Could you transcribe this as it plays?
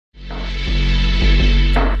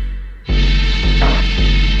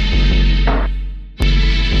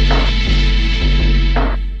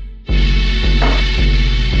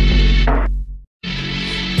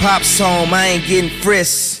Pops home, I ain't getting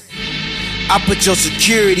frisked. I put your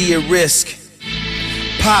security at risk.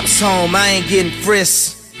 Pops home, I ain't getting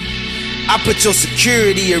frisked. I put your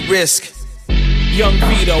security at risk. Young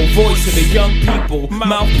Vito, voice of the young people,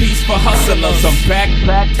 mouthpiece for hustlers. I'm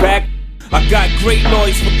back. I got great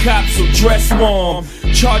lawyers for cops who dress warm.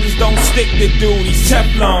 Charges don't stick to duties,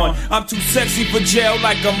 Teflon. I'm too sexy for jail,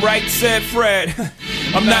 like I'm right, said Fred.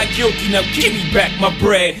 I'm not guilty, now give me back my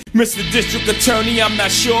bread. Mr. District Attorney, I'm not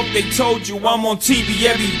sure if they told you I'm on TV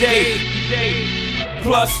every day.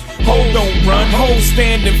 Plus, ho don't run, ho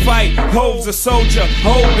stand and fight. Ho's a soldier,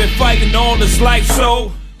 ho been fighting all his life,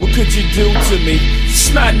 so what could you do to me?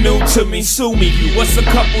 It's not new to me, sue me. What's a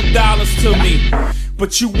couple dollars to me?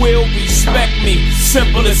 But you will respect me,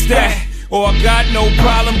 simple as that. Or I got no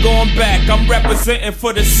problem going back. I'm representing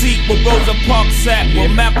for the seat where Rosa Parks sat, where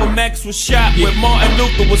Malcolm X was shot, where Martin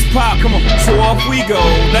Luther was popped. Come on, so off we go.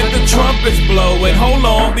 Let the trumpets blow, and hold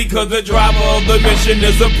on, because the driver of the mission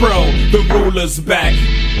is a pro. The ruler's back.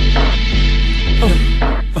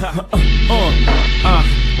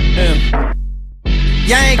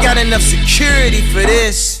 Y'all ain't got enough security for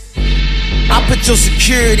this. I put your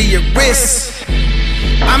security at risk.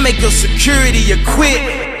 I make your security a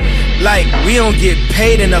quit. Like, we don't get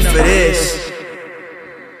paid enough for this.